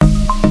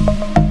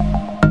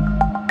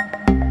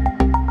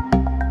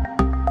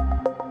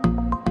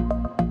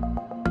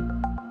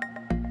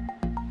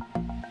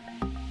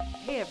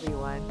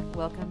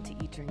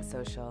Pink Drink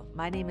Social.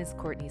 My name is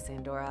Courtney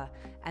Sandora,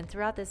 and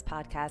throughout this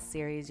podcast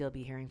series, you'll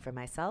be hearing from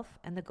myself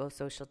and the Go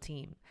Social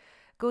team.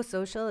 Go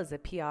Social is a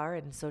PR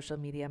and social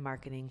media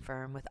marketing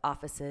firm with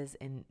offices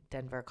in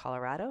Denver,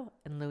 Colorado,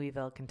 and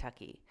Louisville,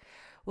 Kentucky.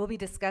 We'll be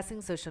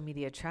discussing social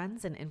media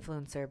trends and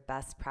influencer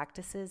best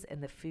practices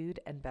in the food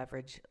and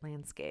beverage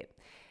landscape.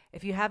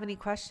 If you have any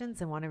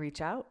questions and want to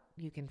reach out,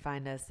 you can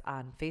find us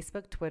on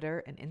Facebook,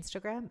 Twitter, and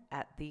Instagram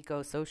at The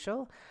Go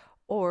Social,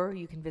 or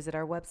you can visit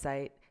our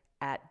website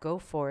at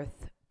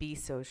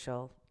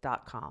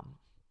goforthbesocial.com.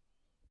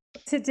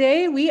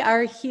 Today we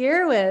are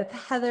here with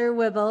Heather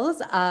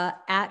Wibbles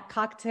at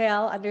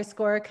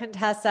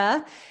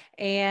cocktail_Contessa,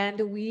 and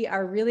we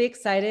are really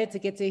excited to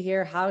get to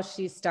hear how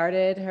she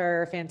started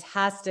her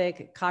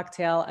fantastic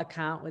cocktail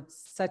account with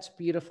such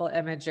beautiful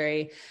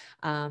imagery,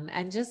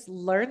 and just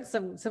learn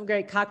some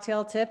great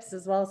cocktail tips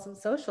as well as some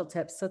social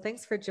tips. So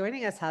thanks for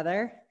joining us,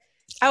 Heather.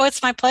 Oh,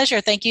 it's my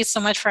pleasure. Thank you so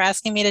much for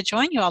asking me to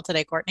join you all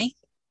today, Courtney.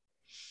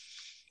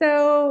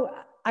 So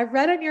I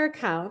read on your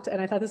account, and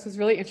I thought this was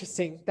really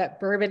interesting, that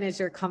bourbon is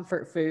your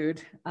comfort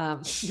food.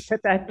 You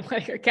put that in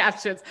one of your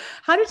captions.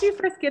 How did you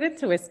first get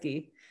into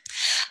whiskey?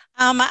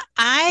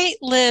 I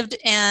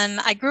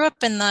grew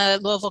up in the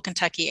Louisville,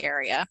 Kentucky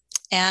area.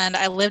 And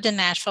I lived in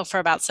Nashville for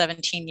about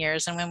 17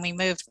 years. And when we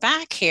moved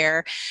back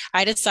here,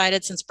 I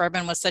decided, since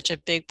bourbon was such a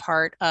big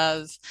part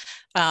of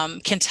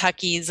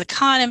Kentucky's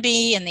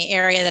economy and the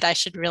area, that I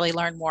should really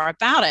learn more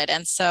about it.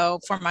 And so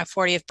for my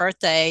 40th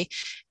birthday,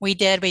 we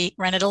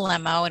rented a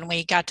limo and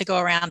we got to go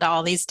around to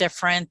all these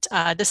different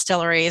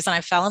distilleries, and I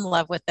fell in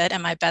love with it.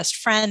 And my best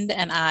friend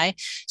and I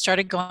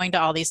started going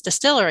to all these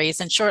distilleries,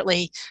 and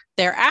shortly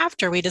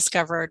thereafter, we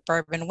discovered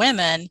Bourbon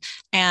Women.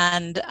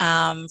 And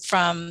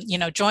from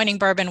joining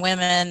Bourbon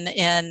Women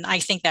in, I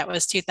think that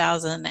was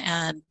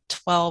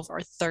 2012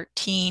 or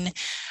 13,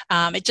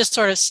 it just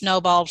sort of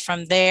snowballed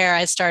from there.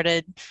 I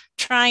started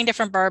trying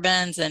different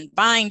bourbons and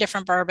buying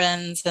different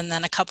bourbons. And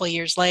then a couple of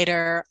years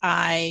later,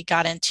 I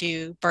got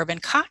into bourbon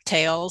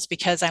cocktails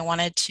because I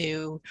wanted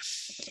to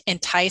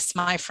entice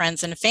my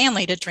friends and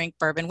family to drink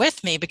bourbon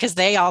with me, because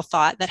they all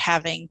thought that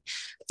having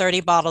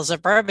 30 bottles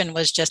of bourbon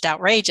was just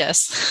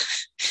outrageous.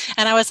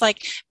 And I was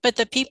like, but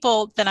the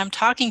people that I'm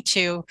talking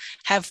to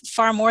have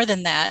far more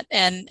than that.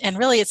 And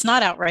really, it's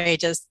not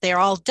outrageous. They're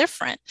all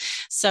different.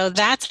 So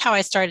that's how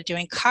I started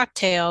doing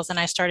cocktails. And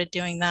I started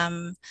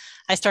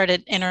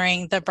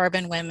entering the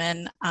Bourbon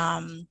Women.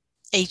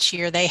 Each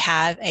year they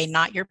have a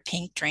Not Your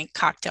Pink Drink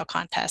cocktail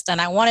contest.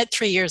 And I won it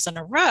 3 years in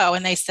a row.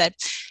 And they said,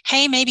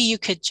 hey, maybe you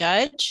could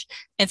judge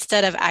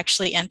instead of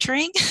actually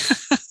entering.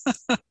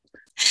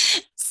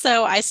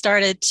 So I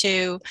started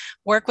to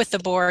work with the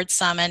board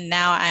some, and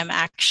now I'm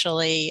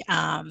actually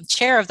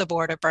chair of the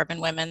board of Bourbon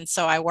Women.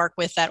 So I work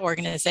with that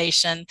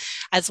organization,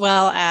 as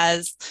well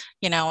as,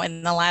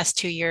 in the last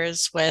 2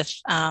 years with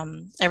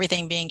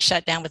everything being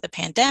shut down with the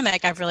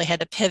pandemic, I've really had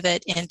to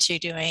pivot into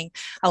doing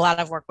a lot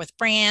of work with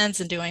brands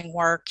and doing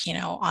work,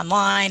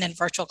 online and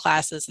virtual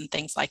classes and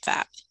things like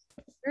that.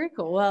 Very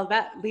cool. Well,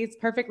 that leads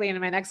perfectly into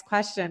my next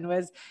question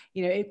was,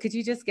 could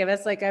you just give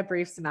us like a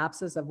brief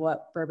synopsis of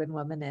what Bourbon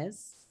Women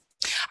is?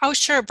 Oh,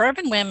 sure.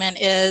 Bourbon Women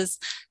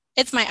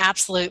it's my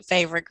absolute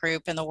favorite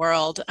group in the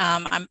world.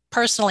 I'm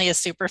personally a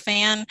super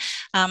fan.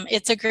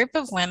 It's a group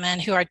of women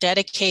who are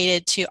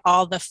dedicated to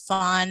all the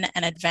fun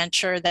and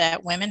adventure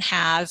that women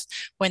have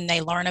when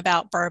they learn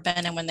about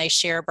bourbon and when they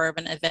share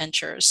bourbon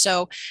adventures.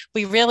 So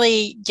we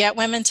really get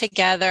women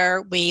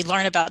together. We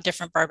learn about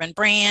different bourbon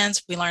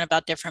brands. We learn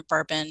about different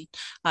bourbon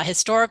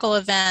historical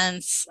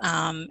events,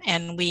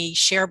 and we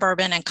share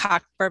bourbon and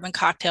bourbon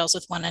cocktails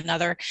with one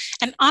another.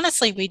 And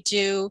honestly, we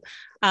do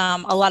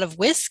a lot of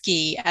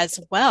whiskey as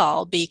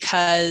well,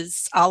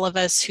 because all of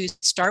us who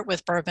start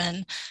with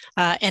bourbon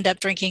end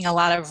up drinking a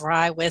lot of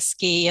rye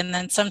whiskey. And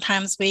then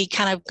sometimes we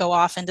kind of go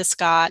off into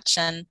scotch,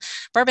 and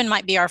bourbon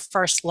might be our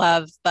first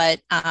love, but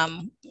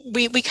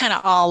we kind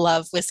of all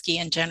love whiskey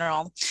in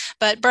general.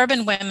 But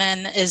Bourbon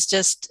Women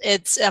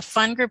it's a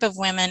fun group of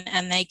women,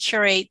 and they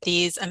curate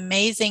these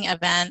amazing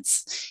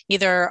events,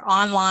 either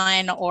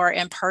online or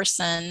in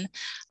person,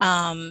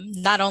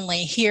 not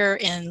only here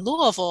in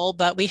Louisville,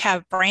 but we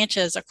have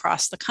branches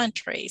across the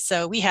country.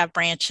 So we have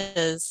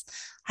branches,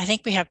 I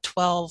think we have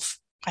 12,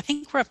 I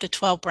think we're up to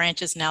 12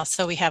 branches now.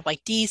 So we have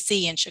like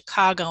DC and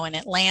Chicago and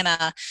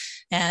Atlanta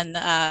and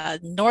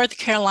North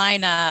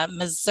Carolina,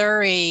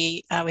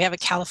 Missouri. We have a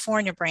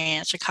California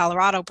branch, a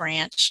Colorado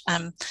branch.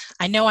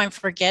 I know I'm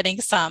forgetting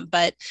some,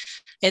 but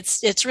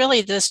it's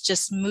really this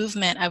just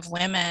movement of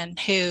women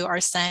who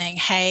are saying,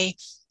 hey,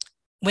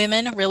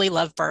 women really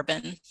love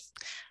bourbon.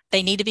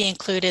 They need to be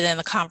included in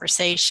the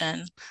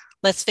conversation.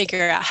 Let's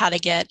figure out how to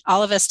get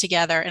all of us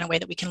together in a way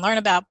that we can learn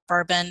about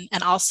bourbon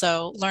and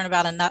also learn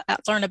about it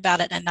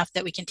enough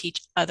that we can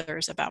teach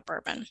others about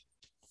bourbon.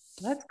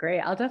 That's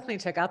great. I'll definitely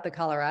check out the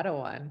Colorado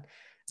one.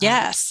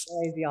 Yes.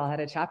 You all had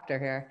a chapter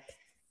here.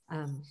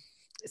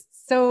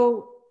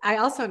 So I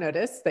also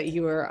noticed that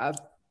you were a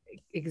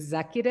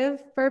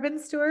executive bourbon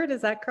steward. Is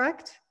that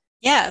correct?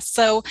 Yeah,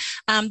 so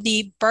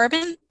the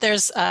bourbon,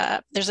 there's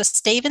a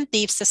Stave and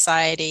Thief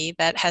Society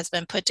that has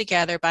been put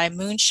together by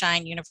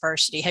Moonshine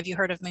University. Have you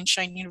heard of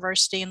Moonshine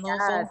University in Yes,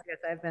 Louisville? yes,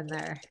 I've been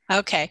there.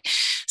 Okay,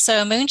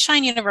 so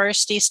Moonshine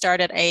University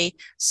started a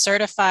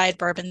certified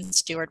bourbon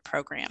steward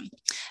program,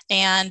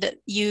 and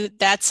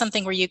that's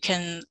something where you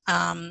can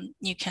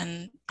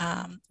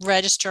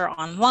register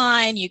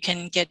online, you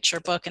can get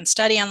your book and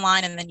study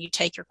online, and then you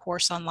take your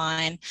course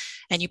online,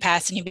 and you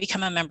pass and you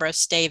become a member of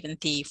Stave and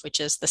Thief, which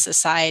is the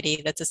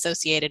society that's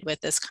associated with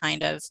this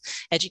kind of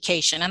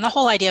education. And the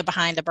whole idea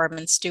behind the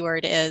bourbon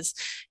steward is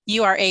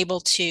you are able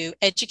to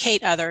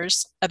educate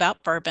others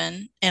about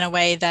bourbon in a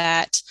way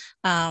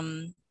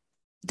um,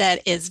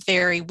 that is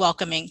very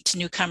welcoming to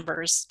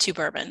newcomers to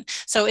bourbon.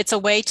 So it's a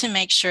way to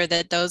make sure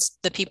that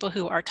the people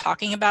who are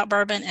talking about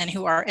bourbon and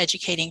who are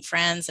educating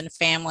friends and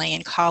family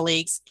and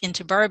colleagues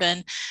into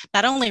bourbon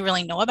not only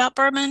really know about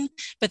bourbon,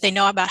 but they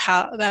know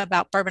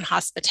about bourbon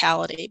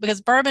hospitality,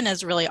 because bourbon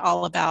is really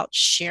all about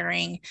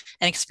sharing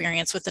an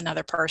experience with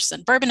another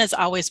person. Bourbon is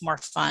always more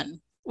fun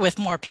with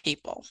more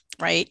people,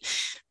 right?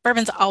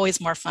 Bourbon's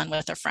always more fun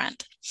with a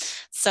friend.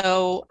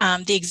 So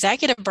the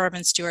Executive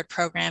Bourbon Steward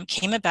Program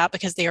came about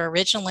because they were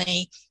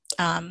originally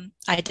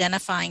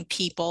identifying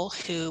people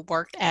who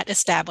worked at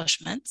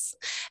establishments,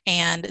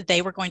 and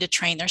they were going to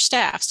train their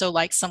staff. So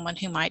like someone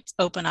who might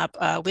open up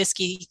a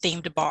whiskey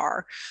themed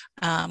bar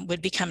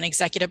would become an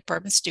executive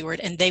bourbon steward,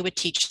 and they would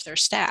teach their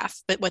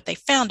staff. But what they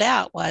found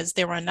out was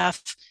there were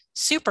enough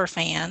super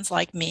fans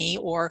like me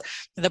or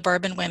the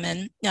bourbon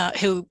women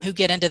who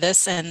get into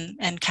this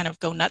and kind of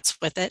go nuts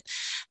with it,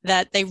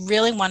 that they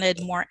really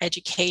wanted more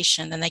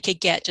education than they could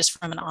get just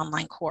from an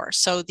online course.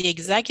 So the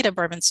Executive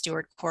Bourbon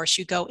Steward course,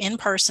 you go in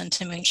person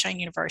to Moonshine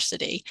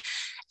University,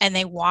 and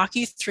they walk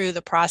you through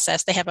the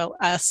process. They have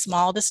a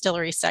small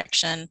distillery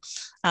section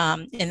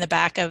in the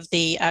back of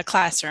the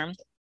classroom,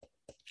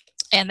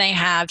 and they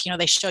have,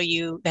 they show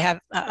you, they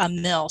have a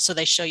mill. So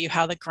they show you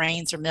how the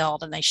grains are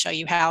milled, and they show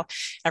you how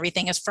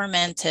everything is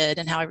fermented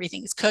and how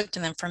everything is cooked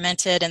and then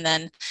fermented. And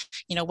then,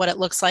 what it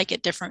looks like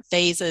at different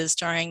phases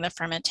during the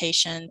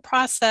fermentation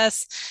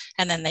process.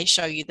 And then they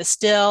show you the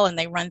still, and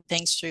they run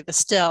things through the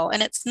still.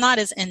 And it's not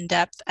as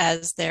in-depth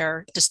as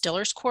their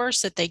distiller's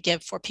course that they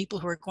give for people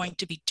who are going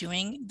to be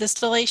doing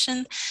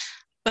distillation,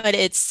 but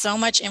it's so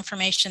much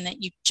information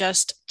that you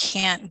just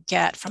can't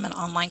get from an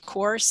online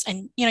course.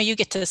 And you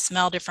get to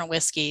smell different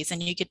whiskeys,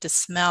 and you get to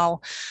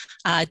smell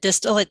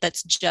distillate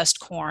that's just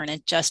corn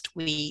and just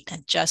wheat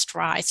and just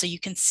rye, so you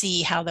can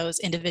see how those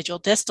individual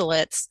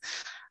distillates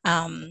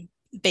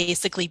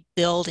basically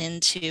build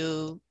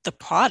into the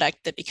product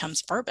that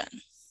becomes bourbon.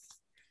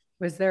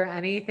 Was there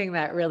anything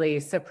that really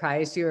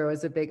surprised you or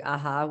was a big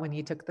aha when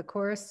you took the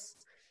course?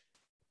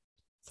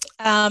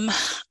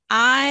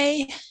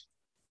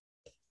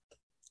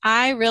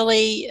 I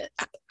really,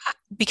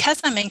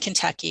 because I'm in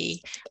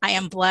Kentucky, I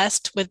am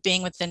blessed with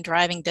being within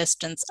driving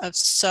distance of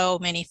so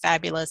many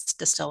fabulous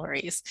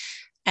distilleries.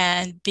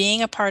 And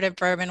being a part of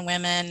Bourbon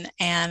Women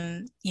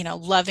and,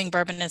 loving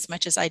bourbon as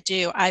much as I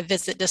do, I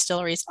visit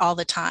distilleries all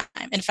the time.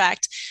 In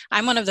fact,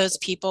 I'm one of those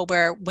people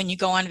where when you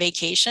go on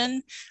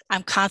vacation,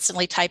 I'm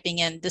constantly typing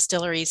in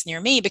distilleries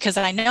near me because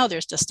I know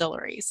there's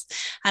distilleries.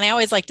 And I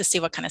always like to see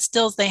what kind of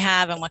stills they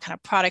have and what kind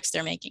of products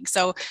they're making.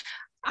 So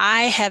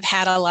I have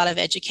had a lot of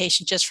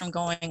education just from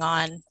going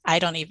on, I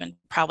don't even,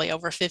 probably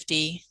over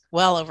 50,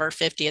 well over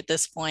 50 at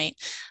this point,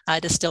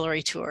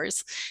 distillery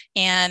tours.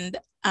 And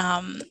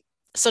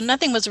so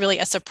nothing was really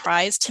a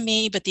surprise to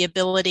me, but the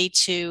ability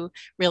to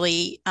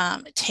really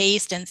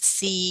taste and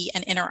see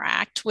and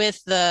interact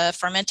with the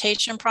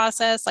fermentation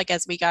process, like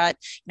as we got,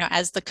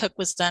 as the cook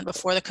was done,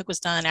 before the cook was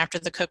done, after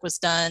the cook was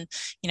done,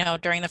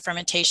 during the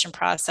fermentation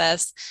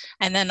process.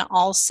 And then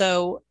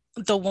also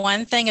the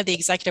one thing of the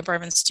Executive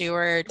Bourbon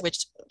Steward,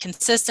 which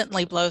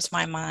consistently blows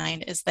my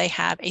mind, is they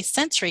have a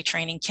sensory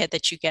training kit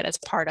that you get as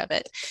part of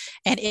it.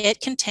 And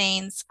it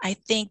contains, I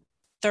think,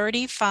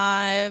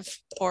 35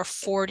 or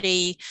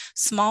 40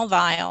 small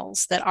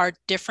vials that are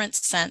different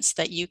scents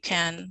that you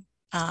can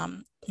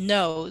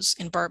nose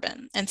in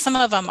bourbon. And some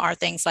of them are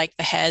things like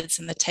the heads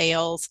and the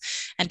tails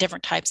and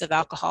different types of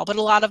alcohol, but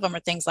a lot of them are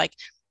things like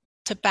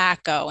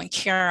tobacco and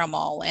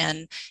caramel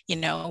and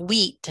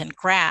wheat and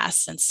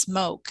grass and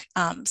smoke.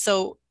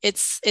 So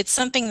it's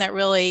something that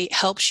really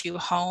helps you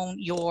hone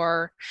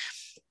your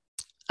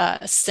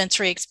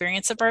sensory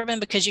experience of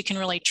bourbon, because you can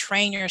really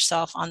train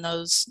yourself on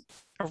those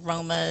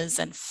aromas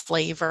and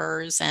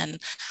flavors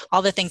and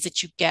all the things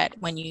that you get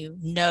when you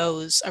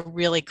nose a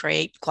really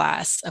great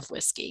glass of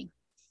whiskey.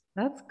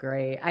 That's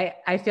great.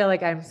 I feel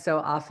like I'm so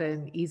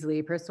often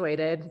easily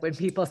persuaded when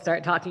people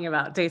start talking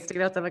about tasting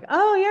notes. I'm like,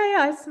 oh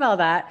yeah, I smell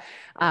that.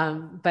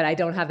 But I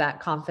don't have that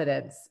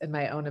confidence in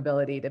my own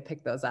ability to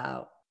pick those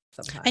out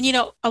sometimes.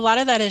 And a lot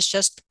of that is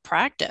just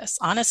practice,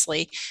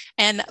 honestly.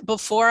 And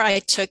before I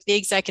took the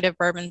Executive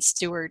Bourbon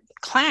Steward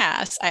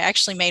class, I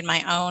actually made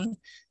my own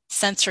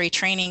sensory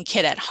training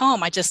kit at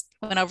home. I just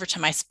went over to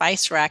my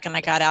spice rack and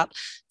I got out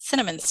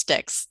cinnamon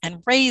sticks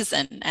and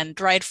raisin and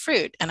dried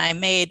fruit, and I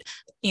made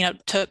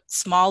took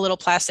small little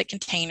plastic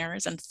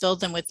containers and filled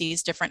them with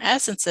these different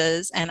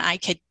essences. And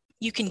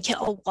you can get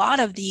a lot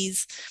of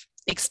these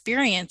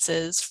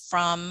experiences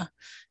from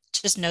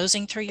just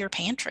nosing through your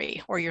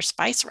pantry or your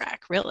spice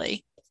rack,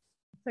 really.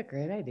 That's a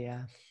great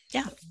idea.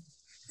 Yeah.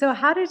 So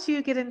how did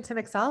you get into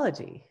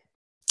mixology?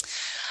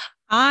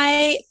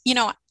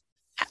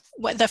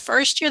 The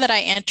first year that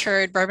I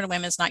entered Bourbon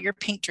Women's Not Your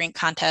Pink Drink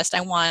contest,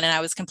 I won, and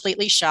I was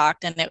completely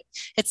shocked. And it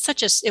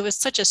was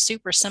such a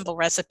super simple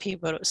recipe,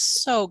 but it was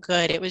so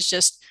good. It was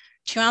just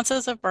 2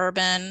 ounces of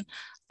bourbon,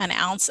 an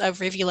ounce of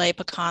Rivulet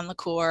pecan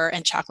liqueur,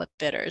 and chocolate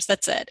bitters.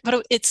 That's it.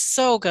 But it's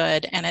so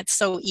good, and it's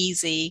so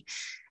easy,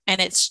 and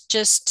it's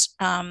just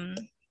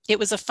it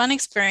was a fun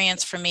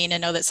experience for me to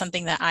know that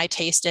something that I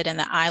tasted and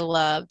that I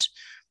loved,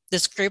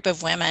 this group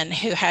of women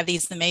who have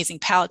these amazing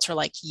palates were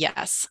like,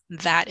 yes,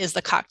 that is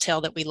the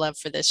cocktail that we love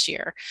for this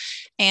year.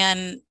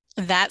 And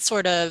that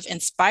sort of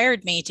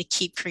inspired me to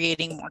keep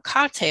creating more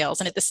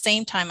cocktails. And at the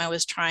same time, I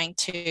was trying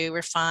to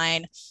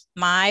refine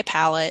my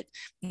palate,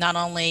 not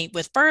only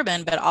with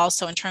bourbon, but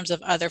also in terms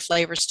of other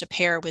flavors to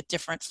pair with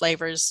different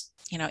flavors,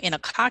 in a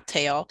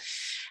cocktail.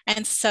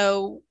 And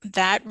so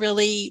that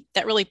really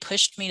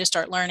pushed me to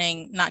start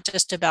learning not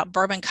just about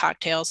bourbon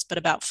cocktails, but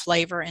about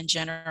flavor in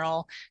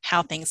general,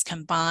 how things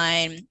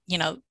combine,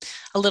 a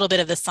little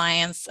bit of the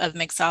science of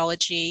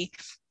mixology.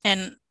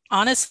 And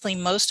honestly,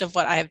 most of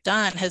what I've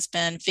done has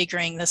been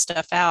figuring this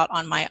stuff out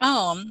on my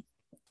own,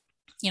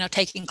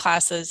 taking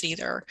classes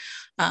either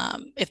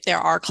if there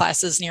are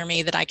classes near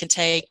me that I can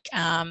take,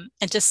 and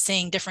just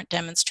seeing different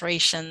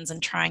demonstrations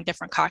and trying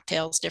different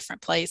cocktails,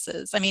 different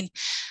places. I mean,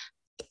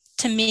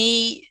 to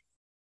me,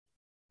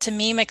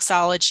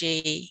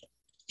 mixology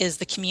is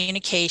the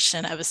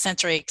communication of a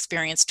sensory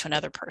experience to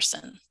another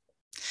person.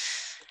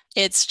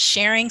 It's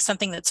sharing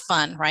something that's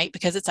fun, right?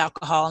 Because it's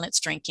alcohol and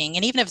it's drinking.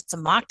 And even if it's a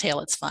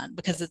mocktail, it's fun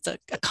because it's a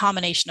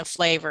combination of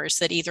flavors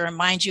that either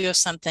reminds you of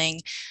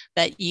something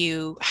that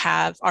you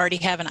already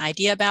have an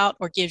idea about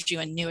or gives you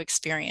a new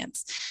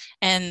experience.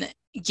 And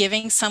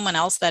giving someone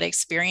else that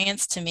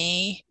experience, to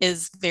me,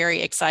 is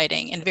very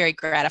exciting and very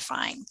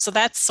gratifying. So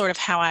that's sort of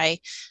how I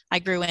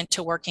grew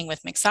into working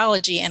with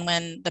mixology. And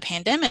when the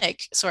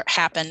pandemic sort of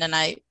happened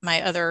and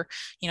my other,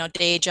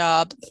 day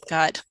job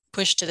got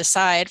pushed to the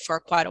side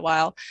for quite a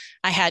while,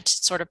 I had to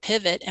sort of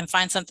pivot and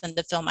find something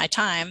to fill my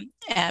time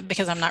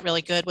because I'm not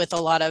really good with a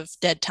lot of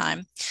dead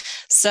time.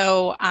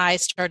 So I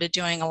started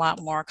doing a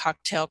lot more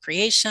cocktail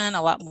creation,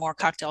 a lot more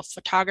cocktail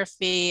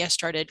photography. I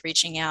started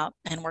reaching out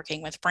and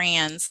working with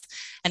brands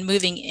and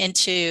moving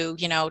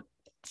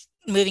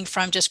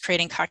from just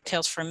creating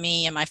cocktails for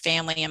me and my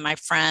family and my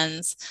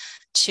friends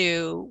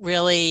to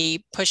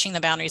really pushing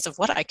the boundaries of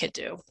what I could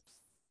do.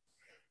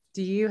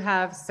 Do you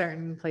have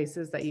certain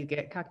places that you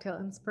get cocktail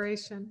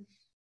inspiration?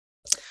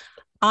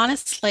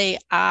 Honestly,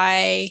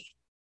 I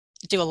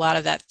do a lot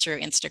of that through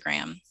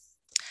Instagram.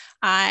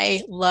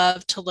 I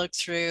love to look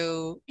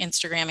through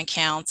Instagram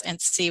accounts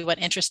and see what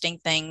interesting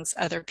things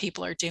other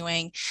people are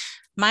doing.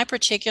 My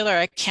particular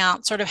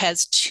account sort of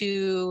has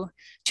two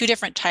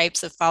different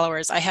types of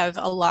followers. I have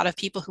a lot of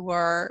people who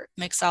are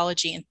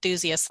mixology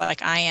enthusiasts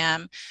like I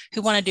am,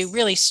 who want to do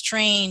really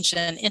strange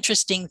and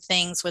interesting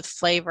things with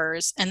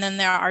flavors. And then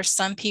there are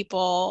some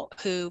people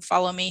who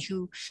follow me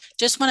who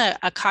just want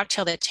a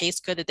cocktail that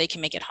tastes good that they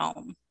can make at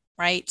home.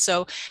 Right.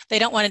 So they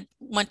don't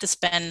want to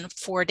spend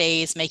 4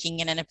 days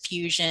making an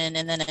infusion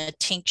and then a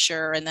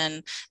tincture and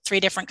then 3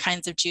 different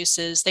kinds of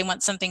juices. They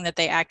want something that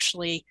they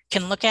actually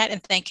can look at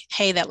and think,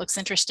 hey, that looks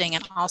interesting.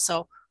 And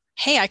also,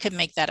 hey, I could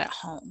make that at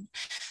home.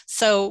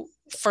 So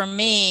for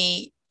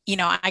me,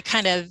 I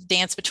kind of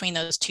dance between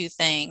those two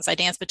things. I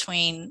dance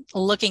between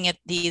looking at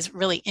these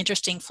really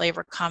interesting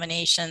flavor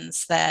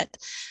combinations that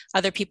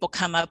other people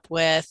come up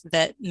with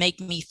that make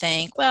me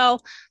think,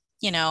 well,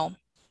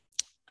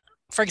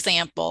 for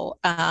example,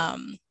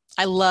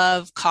 I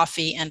love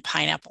coffee and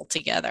pineapple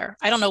together.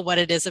 I don't know what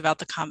it is about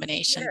the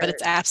combination, but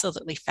it's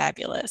absolutely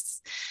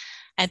fabulous.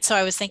 And so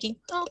I was thinking,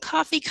 well,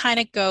 coffee kind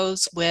of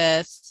goes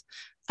with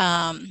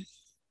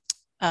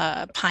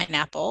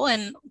pineapple,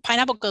 and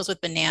pineapple goes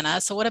with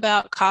banana. So what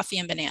about coffee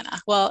and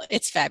banana? Well,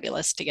 it's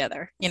fabulous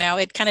together.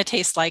 It kind of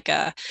tastes like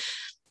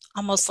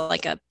almost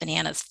like a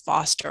bananas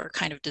Foster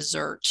kind of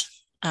dessert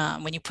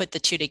when you put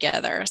the two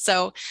together.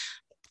 So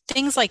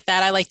things like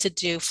that. I like to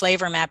do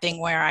flavor mapping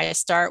where I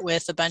start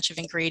with a bunch of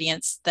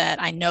ingredients that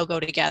I know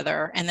go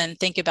together and then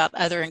think about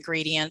other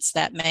ingredients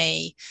that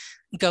may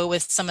go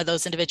with some of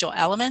those individual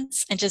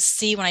elements and just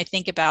see when I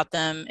think about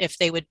them if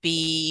they would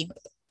be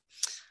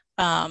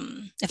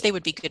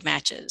good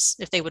matches,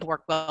 if they would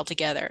work well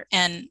together.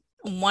 And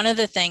one of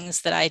the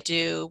things that I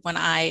do when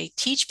I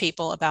teach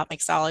people about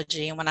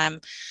mixology and when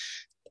I'm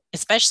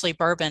especially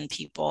bourbon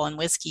people and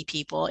whiskey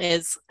people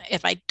is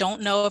if I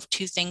don't know if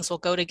two things will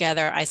go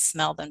together, I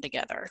smell them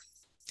together.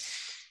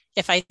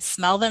 If I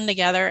smell them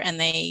together and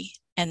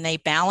they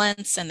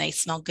balance and they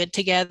smell good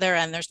together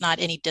and there's not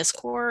any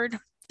discord,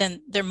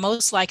 then they're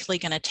most likely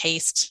going to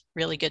taste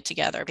really good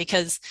together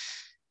because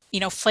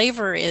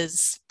flavor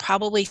is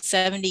probably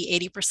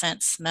 70,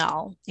 80%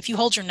 smell. If you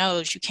hold your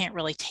nose, you can't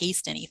really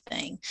taste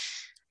anything.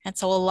 And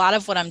so a lot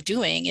of what I'm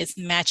doing is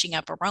matching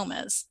up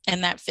aromas.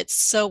 And that fits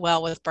so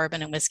well with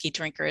bourbon and whiskey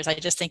drinkers. I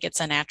just think it's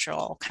a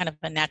natural, kind of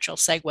a natural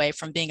segue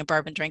from being a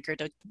bourbon drinker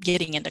to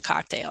getting into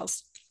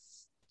cocktails.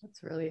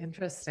 That's really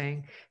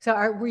interesting. So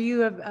are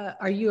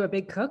you a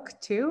big cook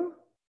too?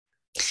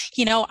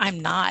 I'm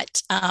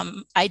not.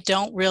 I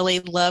don't really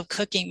love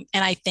cooking,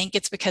 and I think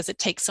it's because it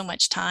takes so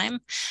much time.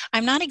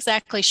 I'm not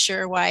exactly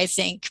sure why I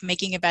think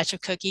making a batch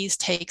of cookies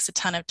takes a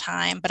ton of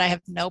time, but I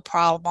have no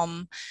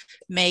problem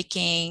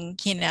making,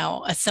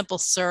 a simple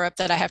syrup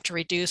that I have to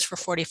reduce for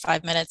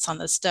 45 minutes on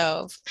the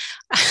stove.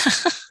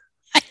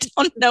 I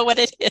don't know what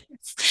it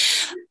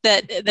is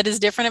that is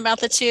different about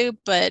the two,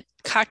 but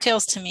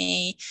cocktails to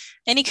me,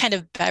 any kind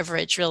of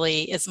beverage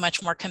really is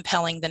much more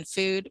compelling than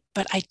food.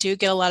 But I do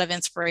get a lot of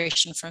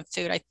inspiration from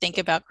food. I think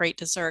about great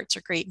desserts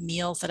or great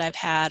meals that I've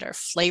had or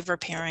flavor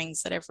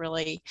pairings that have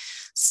really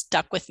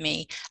stuck with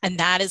me. And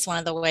that is one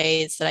of the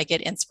ways that I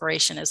get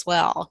inspiration as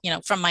well,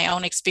 from my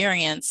own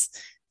experience,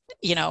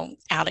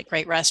 out at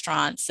great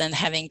restaurants and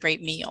having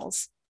great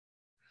meals.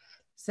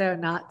 So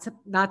not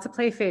to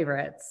play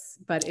favorites,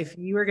 but if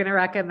you were going to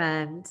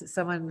recommend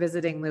someone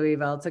visiting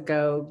Louisville to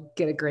go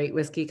get a great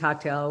whiskey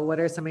cocktail, what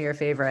are some of your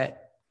favorite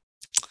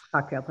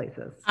cocktail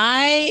places?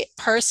 I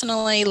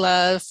personally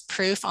love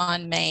Proof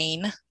on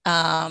Main,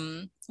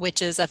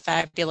 which is a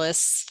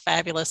fabulous,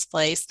 fabulous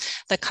place.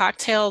 The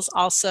cocktails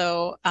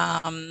also,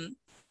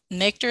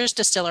 Michter's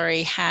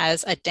Distillery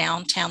has a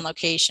downtown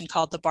location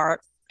called the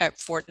Bar at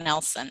Fort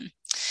Nelson.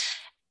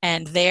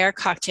 And their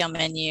cocktail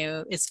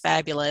menu is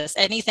fabulous.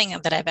 Anything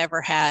that I've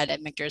ever had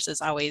at Michter's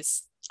is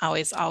always,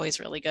 always, always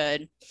really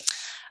good.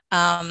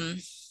 Um,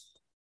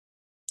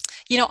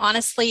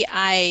 honestly,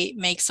 I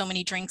make so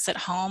many drinks at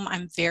home.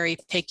 I'm very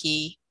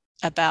picky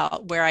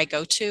about where I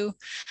go to,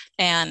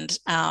 and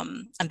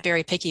I'm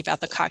very picky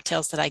about the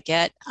cocktails that I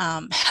get.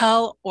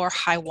 Hell or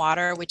High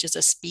Water, which is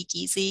a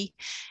speakeasy,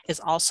 is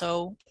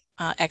also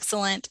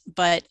excellent,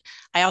 but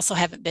I also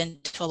haven't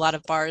been to a lot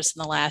of bars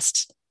in the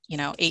last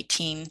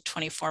 18,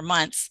 24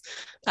 months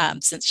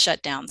since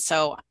shutdown.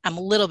 So I'm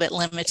a little bit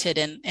limited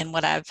in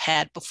what I've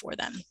had before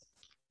then.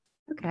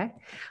 Okay.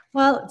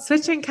 Well,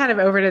 switching kind of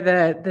over to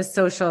the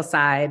social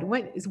side,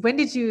 when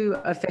did you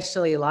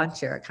officially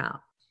launch your account?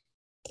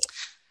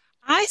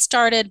 I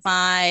started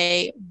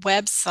my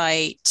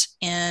website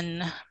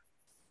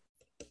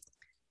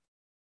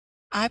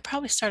I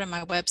probably started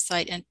my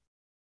website in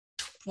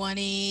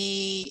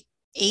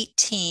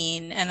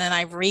 2018, and then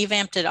I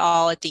revamped it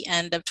all at the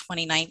end of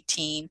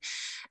 2019.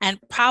 And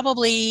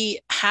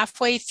probably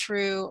halfway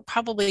through,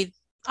 probably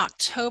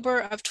October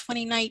of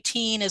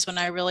 2019 is when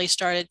I really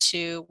started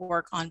to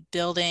work on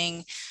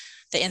building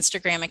the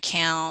Instagram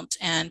account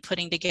and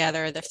putting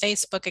together the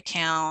Facebook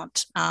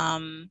account,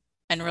 and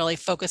really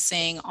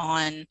focusing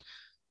on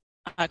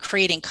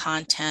creating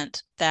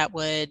content that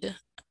would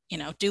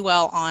do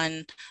well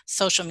on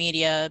social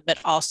media, but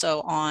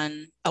also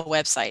on a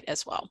website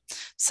as well.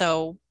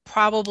 So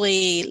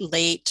probably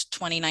late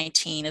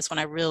 2019 is when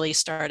I really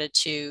started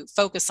to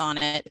focus on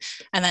it,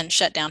 and then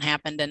shutdown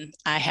happened and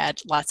I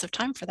had lots of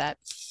time for that.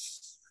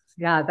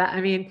 Yeah,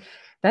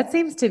 that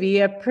seems to be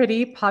a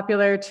pretty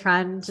popular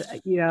trend,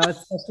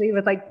 especially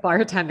with like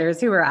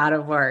bartenders who are out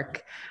of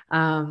work.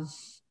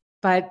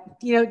 But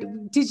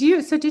did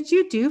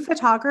you do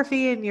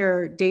photography in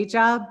your day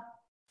job?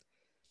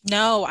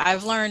 No,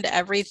 I've learned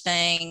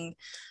everything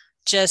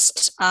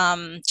just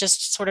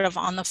sort of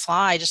on the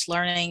fly, just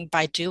learning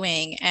by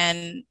doing.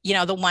 And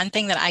the one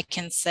thing that I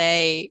can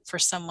say for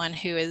someone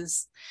who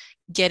is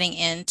getting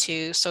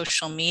into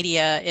social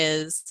media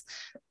is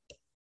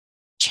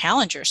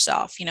challenge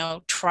yourself,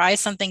 try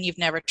something you've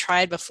never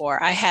tried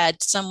before. I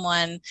had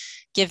someone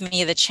give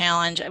me the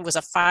challenge. It was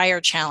a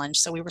fire challenge,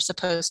 so we were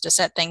supposed to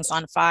set things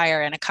on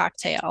fire in a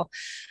cocktail.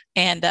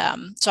 And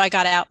so I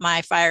got out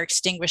my fire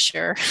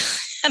extinguisher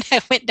and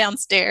I went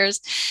downstairs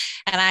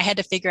and I had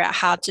to figure out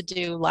how to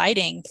do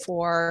lighting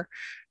for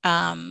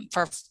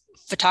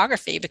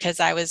photography, because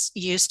I was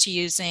used to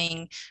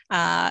using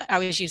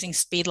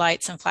speed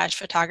lights and flash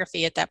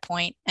photography at that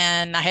point,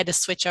 and I had to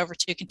switch over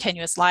to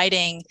continuous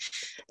lighting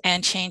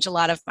and change a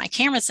lot of my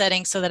camera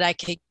settings so that I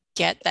could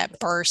get that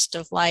burst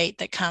of light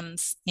that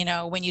comes,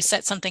 when you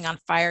set something on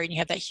fire and you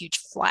have that huge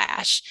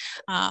flash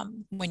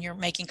when you're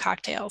making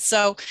cocktails.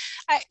 So,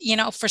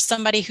 for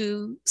somebody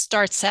who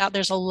starts out,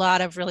 there's a lot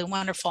of really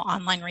wonderful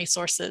online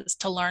resources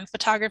to learn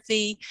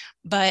photography.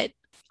 But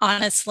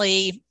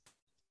honestly,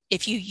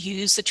 if you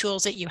use the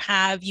tools that you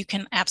have, you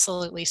can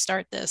absolutely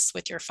start this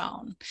with your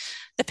phone.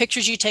 The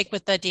pictures you take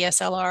with the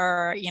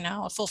DSLR,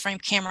 a full frame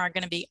camera, are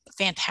going to be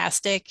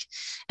fantastic,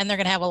 and they're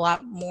going to have a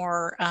lot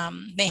more,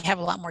 they have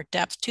a lot more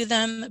depth to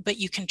them, but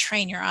you can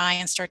train your eye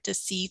and start to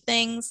see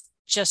things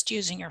just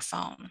using your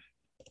phone.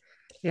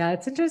 Yeah,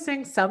 it's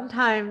interesting.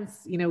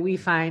 Sometimes, we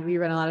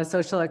run a lot of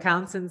social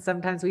accounts, and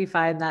sometimes we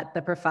find that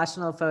the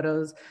professional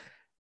photos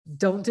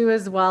don't do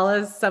as well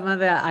as some of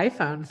the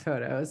iPhone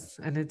photos.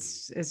 And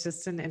it's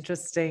just an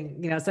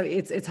interesting, so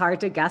it's hard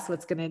to guess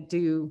what's going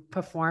to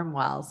perform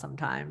well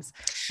sometimes.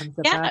 I'm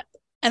Yeah. surprised.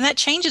 And that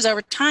changes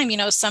over time.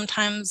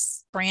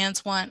 Sometimes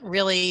brands want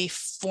really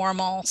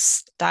formal,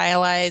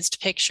 stylized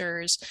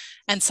pictures,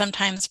 and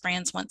sometimes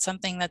brands want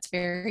something that's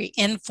very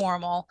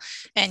informal.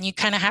 And you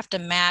kind of have to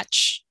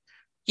match.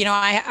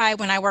 I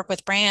when I work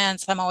with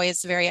brands, I'm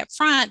always very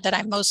upfront that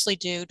I mostly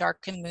do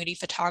dark and moody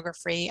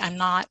photography. I'm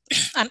not,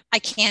 I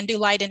can do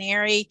light and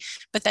airy,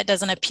 but that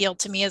doesn't appeal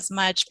to me as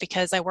much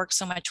because I work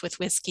so much with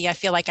whiskey. I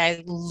feel like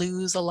I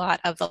lose a lot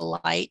of the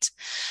light.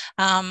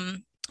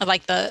 I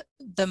like the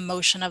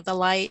motion of the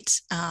light,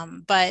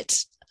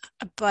 but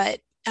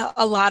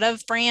a lot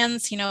of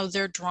brands,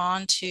 they're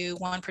drawn to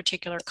one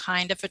particular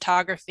kind of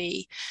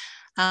photography,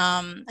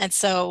 and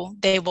so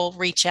they will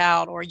reach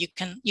out, or you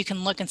can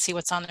look and see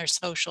what's on their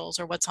socials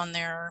or what's on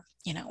their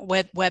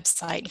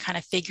website and kind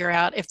of figure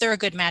out if they're a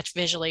good match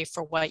visually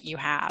for what you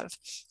have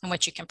and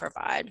what you can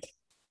provide.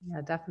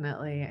 Yeah,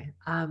 definitely.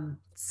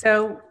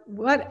 So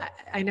what,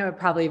 I know it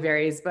probably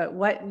varies, but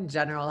what in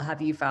general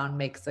have you found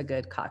makes a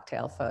good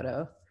cocktail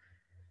photo?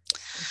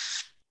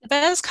 The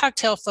best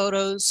cocktail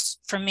photos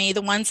for me,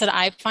 the ones that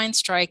I find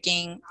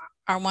striking,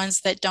 are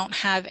ones that don't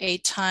have a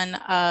ton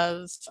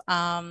of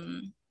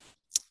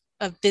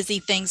busy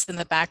things in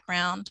the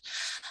background.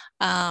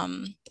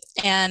 Um,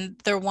 and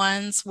they're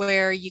ones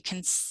where you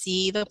can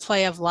see the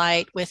play of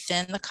light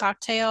within the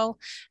cocktail,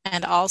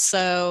 and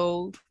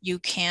also you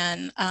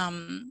can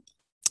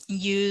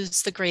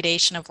use the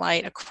gradation of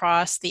light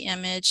across the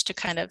image to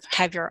kind of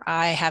have your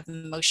eye have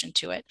motion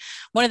to it.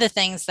 One of the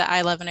things that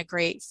I love in a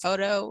great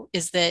photo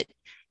is that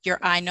your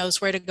eye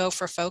knows where to go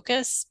for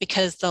focus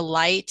because the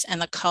light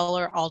and the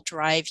color all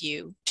drive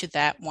you to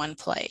that one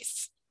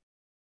place.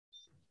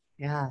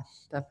 Yeah,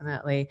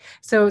 definitely.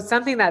 So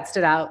something that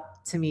stood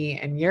out to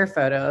me in your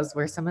photos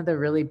were some of the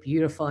really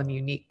beautiful and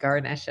unique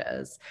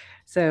garnishes.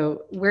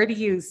 So where do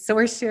you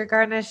source your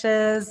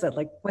garnishes?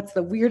 Like, what's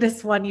the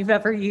weirdest one you've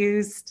ever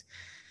used?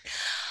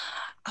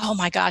 Oh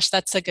my gosh,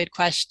 that's a good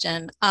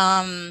question.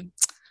 I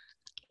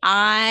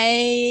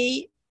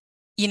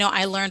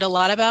I learned a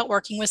lot about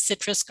working with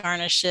citrus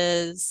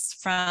garnishes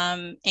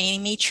from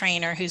Amy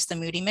Trainer, who's the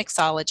Moody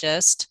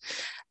mixologist.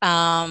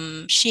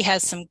 She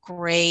has some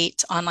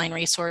great online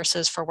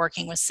resources for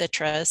working with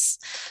citrus.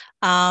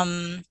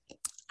 Um,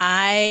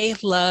 I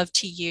love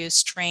to use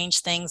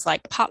strange things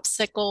like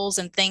popsicles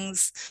and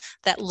things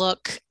that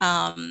look,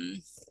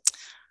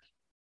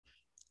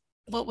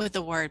 what would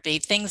the word be?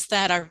 Things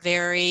that are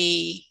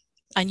very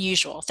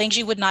unusual, things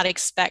you would not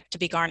expect to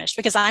be garnished,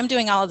 because I'm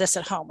doing all of this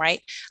at home,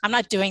 right? I'm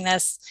not doing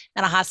this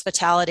in a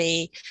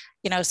hospitality,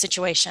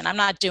 situation. I'm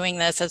not doing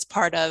this as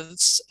part of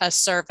a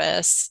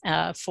service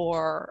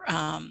for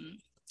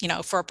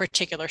a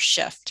particular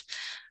shift.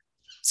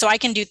 So I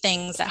can do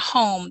things at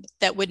home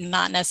that would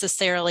not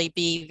necessarily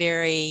be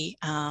they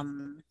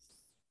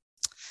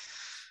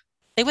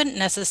wouldn't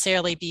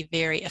necessarily be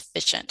very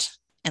efficient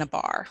in a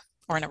bar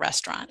or in a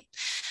restaurant.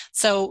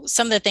 So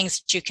some of the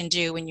things that you can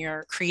do when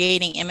you're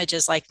creating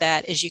images like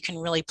that is you can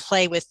really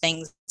play with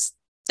things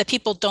that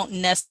people don't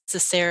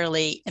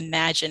necessarily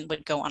imagine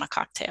would go on a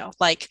cocktail,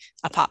 like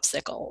a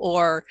popsicle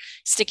or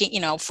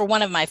sticking, for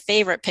one of my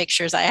favorite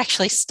pictures, I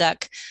actually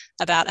stuck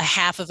about a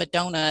half of a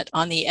donut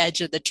on the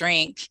edge of the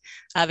drink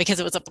because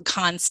it was a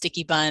pecan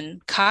sticky bun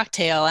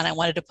cocktail, and I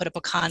wanted to put a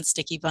pecan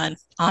sticky bun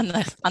on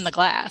the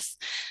glass.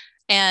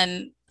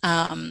 And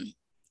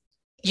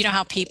you know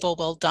how people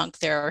will dunk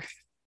their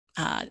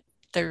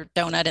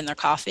donut in their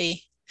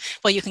coffee?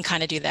 Well, you can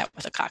kind of do that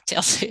with a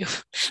cocktail too.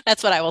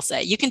 That's what I will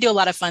say. You can do a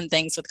lot of fun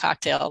things with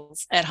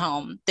cocktails at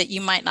home that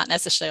you might not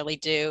necessarily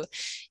do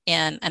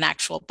in an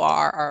actual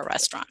bar or a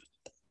restaurant.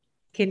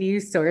 Can you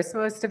source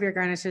most of your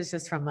garnishes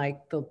just from like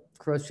the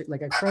grocery,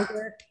 like a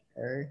Kroger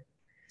or?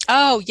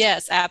 Oh,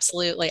 yes,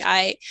 absolutely.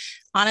 I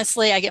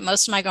get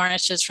most of my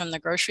garnishes from the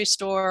grocery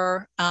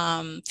store,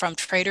 from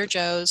Trader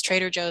Joe's.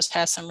 Trader Joe's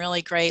has some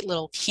really great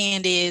little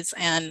candies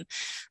and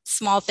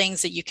small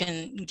things that you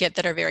can get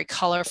that are very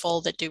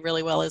colorful that do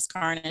really well as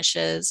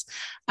garnishes.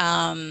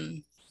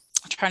 I'm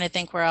trying to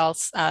think where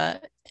else.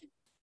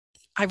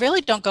 I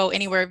really don't go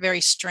anywhere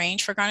very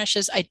strange for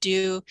garnishes. I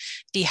do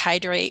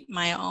dehydrate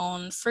my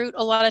own fruit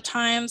a lot of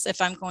times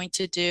if I'm going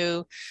to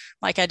do,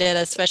 like I did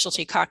a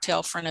specialty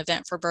cocktail for an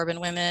event for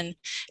bourbon women,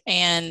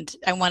 and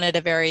I wanted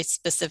a very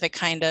specific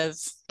kind of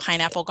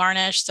pineapple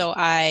garnish. So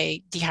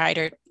I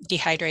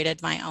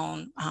dehydrated my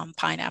own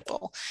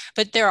pineapple.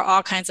 But there are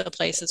all kinds of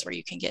places where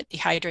you can get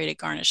dehydrated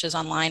garnishes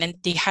online,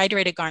 and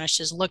dehydrated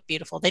garnishes look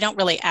beautiful. They don't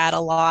really add a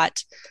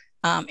lot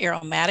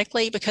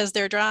aromatically because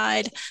they're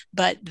dried,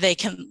 but they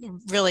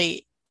can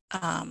really,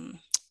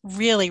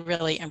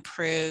 really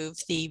improve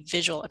the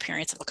visual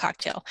appearance of a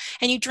cocktail.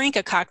 And you drink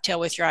a cocktail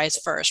with your eyes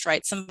first,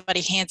 right?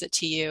 Somebody hands it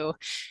to you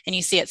and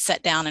you see it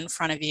set down in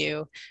front of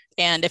you.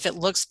 And if it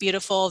looks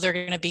beautiful, they're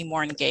going to be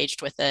more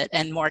engaged with it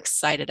and more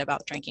excited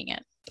about drinking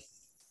it.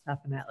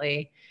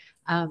 Definitely.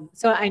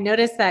 So I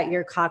noticed that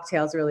your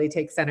cocktails really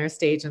take center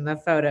stage in the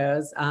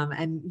photos,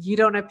 and you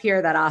don't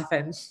appear that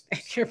often in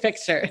your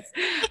pictures.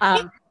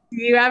 Do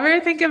you ever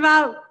think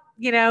about,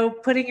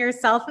 putting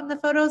yourself in the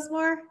photos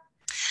more?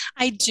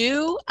 I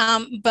do,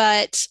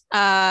 but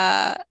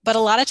a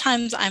lot of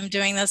times I'm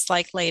doing this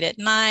like late at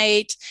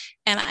night,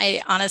 and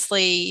I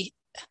honestly,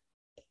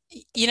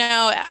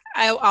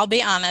 I'll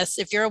be honest.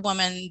 If you're a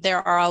woman,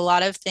 there are a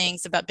lot of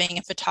things about being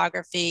in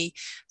photography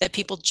that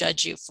people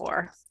judge you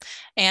for.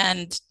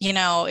 And,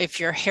 if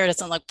your hair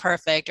doesn't look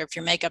perfect, or if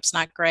your makeup's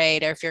not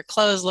great, or if your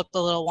clothes look a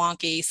little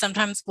wonky,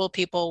 sometimes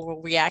people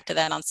will react to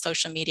that on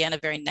social media in a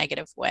very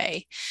negative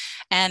way.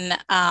 And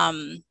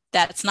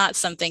that's not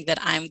something that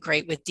I'm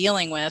great with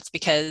dealing with,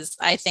 because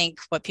I think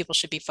what people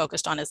should be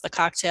focused on is the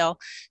cocktail.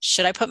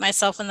 Should I put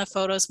myself in the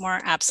photos more?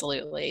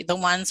 Absolutely. The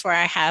ones where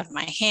I have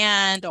my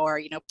hand or,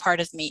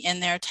 part of me in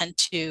there tend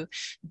to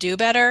do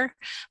better.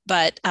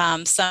 But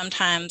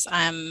sometimes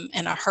I'm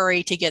in a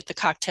hurry to get the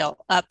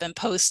cocktail up and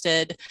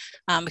posted,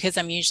 because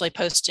I'm usually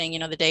posting,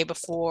 the day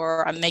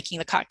before. I'm making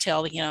the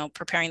cocktail,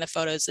 preparing the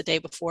photos the day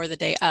before, the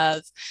day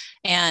of.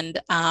 And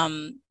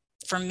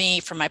for me,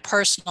 for my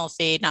personal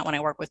feed, not when I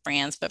work with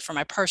brands, but for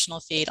my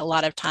personal feed, a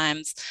lot of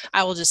times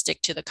I will just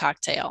stick to the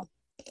cocktail.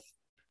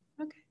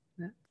 Okay.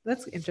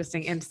 That's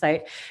interesting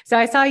insight. So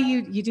I saw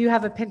you do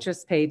have a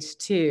Pinterest page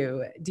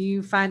too. Do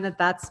you find that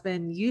that's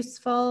been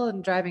useful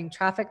in driving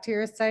traffic to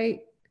your site?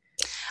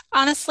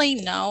 Honestly,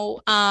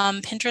 no.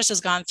 Pinterest has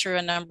gone through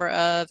a number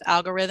of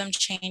algorithm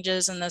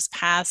changes in this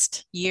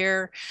past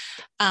year.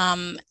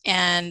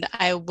 And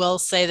I will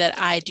say that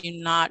I do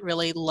not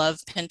really love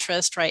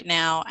Pinterest right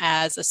now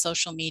as a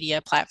social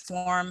media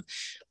platform.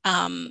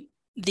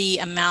 The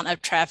amount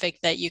of traffic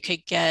that you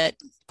could get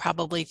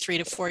probably 3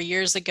 to 4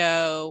 years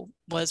ago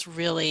was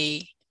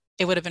really,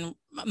 it would have been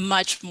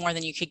much more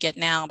than you could get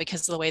now,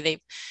 because of the way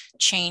they've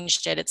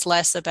changed it. It's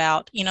less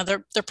about,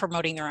 they're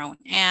promoting their own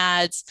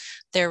ads.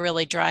 They're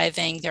really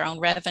driving their own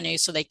revenue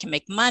so they can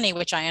make money,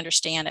 which I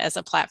understand as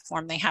a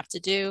platform they have to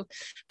do.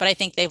 But I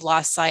think they've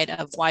lost sight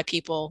of why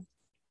people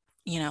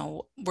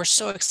were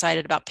so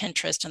excited about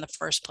Pinterest in the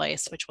first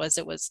place, which was,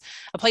 it was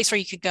a place where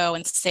you could go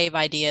and save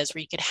ideas,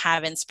 where you could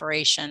have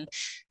inspiration.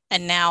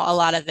 And now a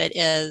lot of it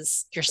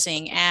is you're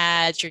seeing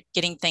ads, you're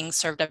getting things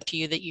served up to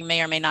you that you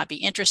may or may not be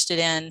interested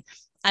in.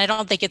 I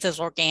don't think it's as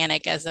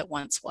organic as it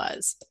once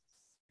was.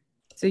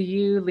 So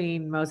you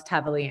lean most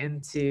heavily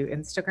into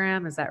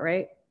Instagram, is that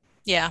right?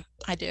 Yeah,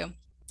 I do.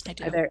 I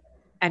do. Are there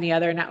any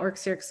other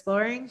networks you're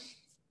exploring?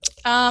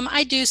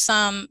 I do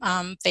some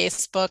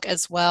Facebook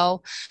as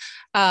well.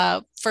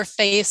 For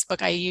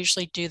Facebook, I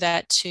usually do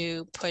that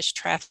to push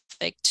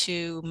traffic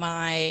to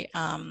my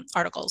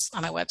articles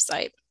on my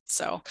website.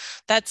 So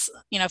that's,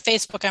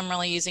 Facebook I'm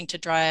really using to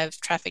drive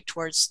traffic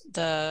towards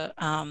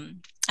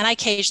and I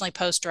occasionally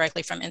post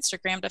directly from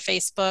Instagram to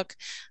Facebook,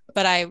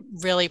 but I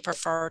really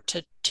prefer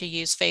to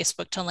use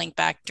Facebook to link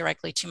back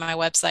directly to my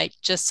website,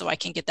 just so I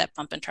can get that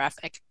bump in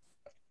traffic.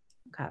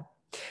 Okay.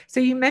 So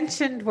you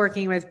mentioned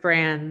working with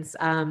brands.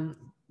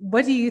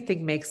 What do you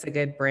think makes a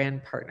good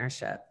brand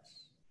partnership?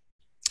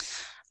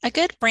 A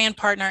good brand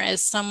partner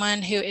is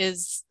someone who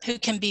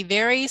can be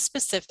very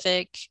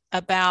specific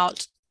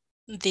about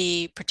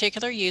the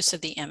particular use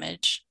of the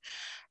image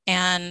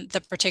and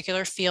the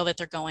particular feel that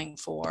they're going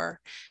for.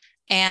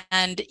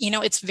 And,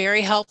 it's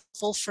very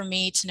helpful for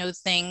me to know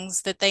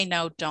things that they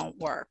know don't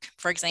work.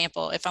 For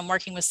example, if I'm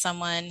working with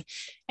someone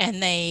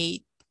and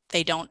they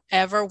don't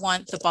ever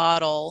want the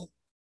bottle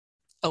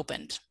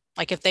opened,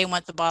 like if they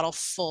want the bottle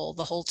full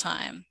the whole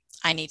time,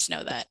 I need to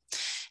know that.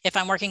 If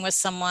I'm working with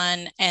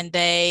someone and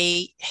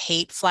they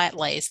hate flat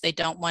lays, they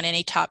don't want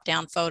any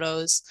top-down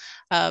photos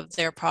of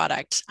their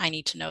product, I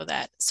need to know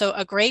that. So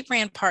a great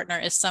brand partner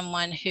is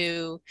someone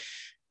who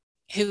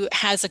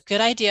has a good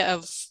idea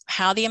of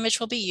how the image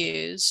will be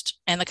used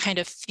and the kind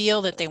of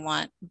feel that they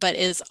want, but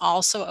is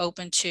also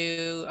open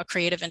to a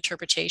creative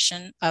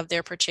interpretation of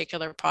their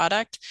particular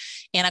product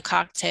in a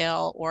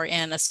cocktail or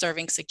in a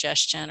serving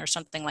suggestion or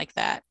something like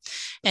that.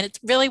 And it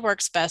really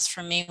works best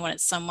for me when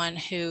it's someone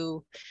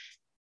who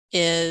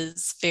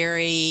is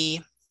very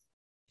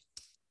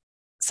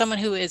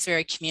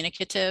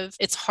communicative.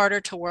 It's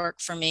harder to work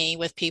for me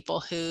with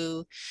people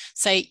who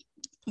say,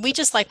 we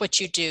just like what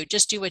you do,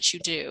 just do what you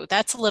do.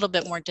 That's a little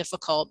bit more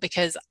difficult,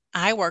 because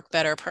I work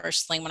better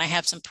personally when I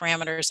have some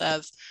parameters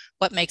of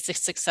what makes a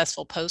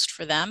successful post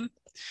for them,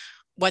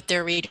 what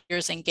their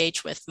readers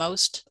engage with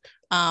most,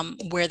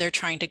 where they're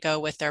trying to go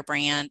with their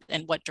brand,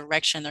 and what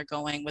direction they're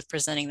going with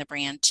presenting the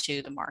brand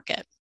to the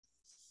market.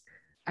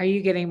 Are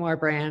you getting more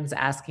brands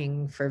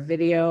asking for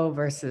video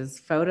versus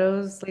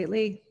photos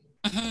lately?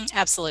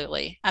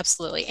 Absolutely.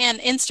 Absolutely. And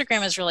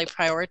Instagram is really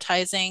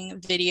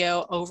prioritizing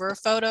video over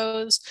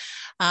photos.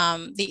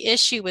 The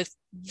issue with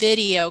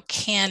video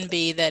can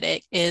be that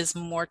it is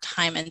more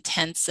time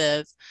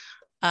intensive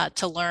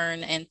to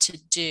learn and to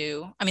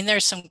do. I mean,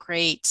 there's some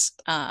great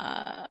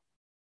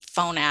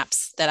phone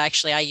apps that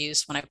actually I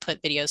use when I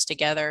put videos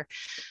together.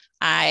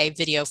 I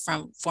video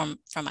from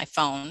my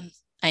phone.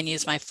 and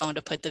use my phone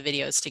to put the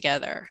videos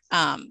together,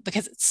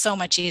 because it's so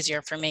much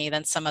easier for me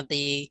than some of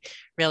the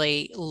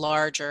really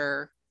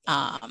larger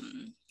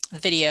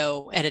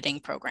video editing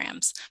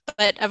programs.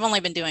 But I've only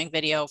been doing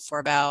video for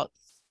about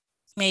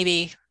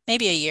maybe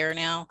a year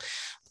now,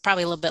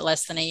 probably a little bit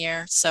less than a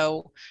year.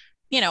 So,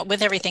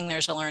 with everything,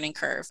 there's a learning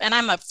curve. And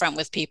I'm upfront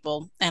with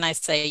people and I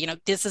say,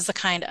 this is the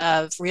kind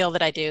of reel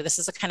that I do. This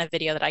is the kind of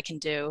video that I can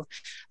do.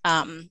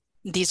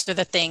 These are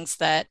the things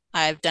that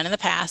I've done in the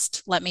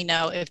past. Let me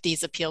know if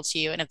these appeal to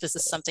you and if this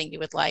is something you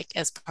would like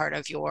as part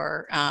of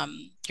your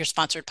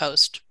sponsored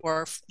post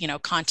or,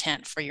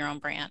 content for your own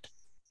brand.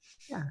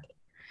 Yeah.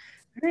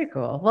 Very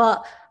cool.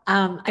 Well,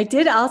 I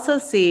did also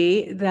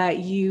see that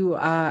you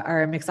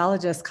are a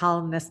mixologist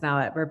columnist now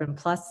at Bourbon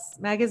Plus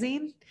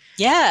magazine.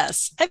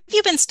 Yes. Have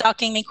you been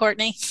stalking me,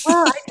 Courtney?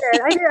 Well,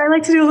 I did. I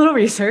like to do a little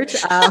research.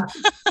 So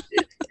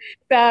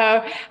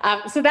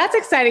that's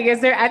exciting. Is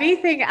there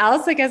anything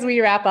else, like as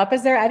we wrap up,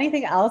 is there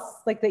anything else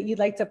like that you'd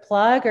like to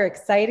plug or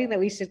exciting that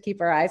we should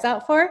keep our eyes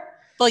out for?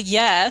 Well,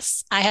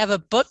 yes, I have a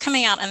book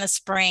coming out in the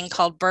spring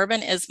called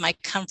Bourbon is My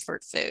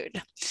Comfort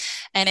Food.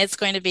 And it's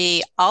going to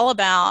be all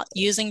about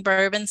using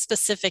bourbon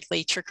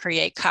specifically to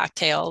create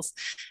cocktails.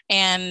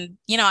 And,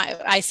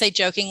 I say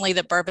jokingly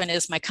that bourbon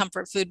is my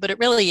comfort food, but it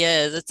really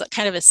is. It's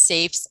kind of a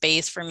safe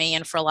space for me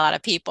and for a lot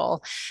of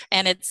people.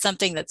 And it's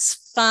something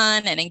that's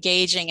fun and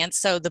engaging. And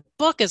so the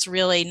book is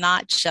really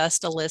not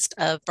just a list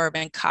of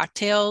bourbon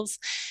cocktails.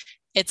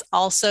 It's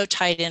also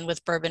tied in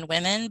with Bourbon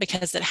Women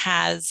because it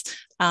has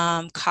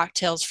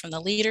cocktails from the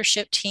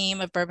leadership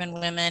team of Bourbon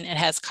Women. It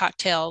has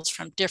cocktails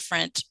from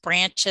different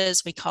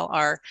branches. We call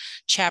our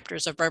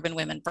chapters of Bourbon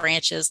Women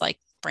branches, like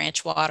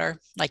branch water,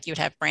 like you would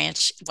have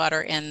branch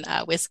water in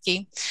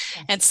whiskey.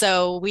 And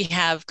so we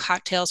have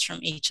cocktails from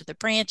each of the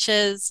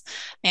branches,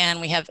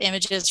 and we have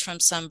images from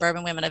some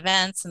Bourbon Women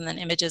events and then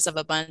images of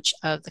a bunch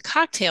of the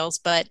cocktails.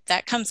 But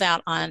that comes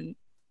out on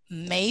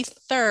May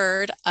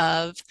 3rd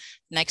of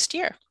next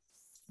year.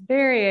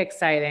 Very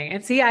exciting.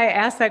 And see, I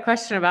asked that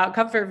question about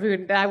comfort food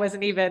and I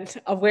wasn't even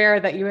aware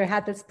that you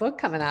had this book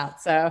coming out.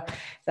 So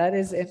that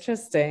is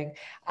interesting.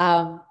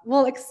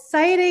 Well,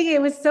 exciting. It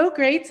was so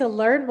great to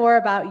learn more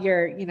about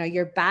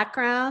your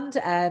background.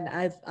 And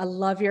I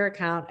love your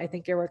account. I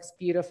think your work's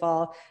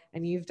beautiful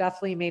and you've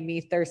definitely made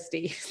me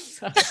thirsty.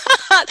 So.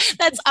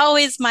 That's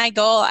always my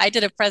goal. I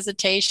did a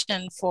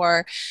presentation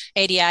for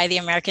ADI, the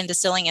American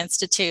Distilling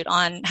Institute,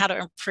 on how to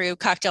improve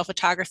cocktail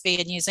photography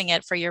and using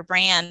it for your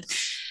brand.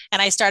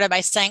 And I started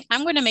by saying,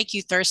 I'm going to make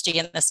you thirsty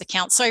in this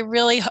account. So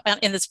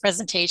in this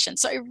presentation.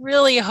 So I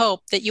really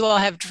hope that you all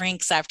have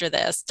drinks after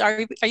this.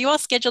 Are you all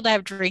scheduled to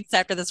have drinks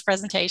after this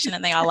presentation?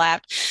 And they all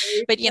laughed.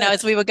 But,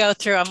 as we would go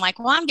through, I'm like,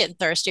 well, I'm getting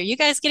thirsty. Are you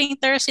guys getting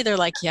thirsty? They're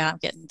like, yeah, I'm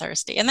getting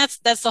thirsty. And that's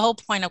the whole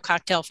point of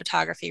cocktail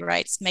photography,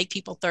 right? It's to make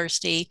people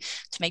thirsty,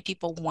 to make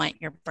people want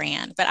your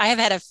brand. But I have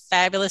had a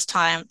fabulous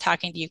time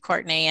talking to you,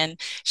 Courtney, and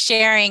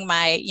sharing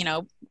my,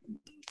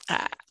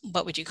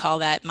 what would you call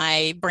that?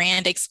 My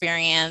brand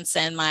experience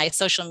and my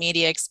social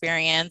media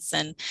experience.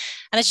 And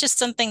it's just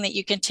something that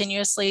you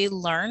continuously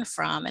learn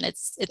from. And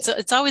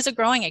it's always a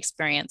growing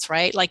experience,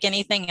 right? Like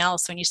anything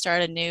else, when you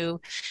start a new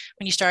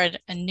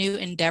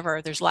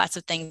endeavor, there's lots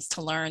of things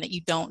to learn that you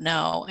don't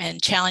know,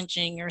 and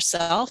challenging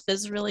yourself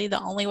is really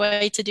the only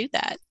way to do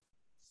that.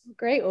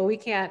 Great. Well, we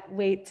can't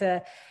wait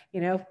to,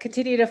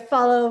 continue to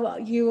follow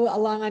you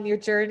along on your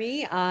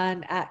journey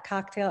at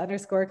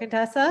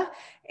cocktail_Contessa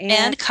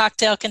and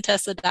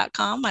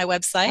cocktailcontessa.com, my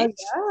website.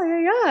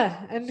 Oh,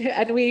 yeah.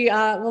 And we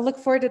will look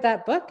forward to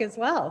that book as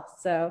well.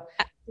 So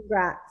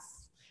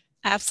congrats.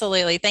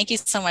 Absolutely. Thank you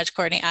so much,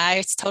 Courtney.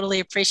 I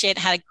totally appreciate it.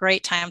 Had a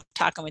great time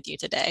talking with you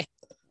today.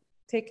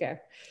 Take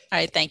care. All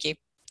right. Thank you.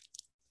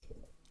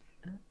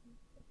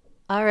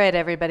 All right,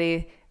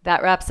 everybody.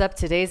 That wraps up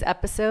today's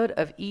episode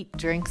of Eat,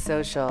 Drink,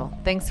 Social.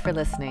 Thanks for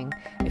listening.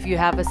 If you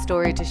have a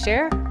story to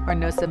share or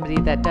know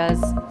somebody that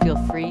does, feel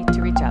free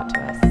to reach out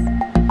to us.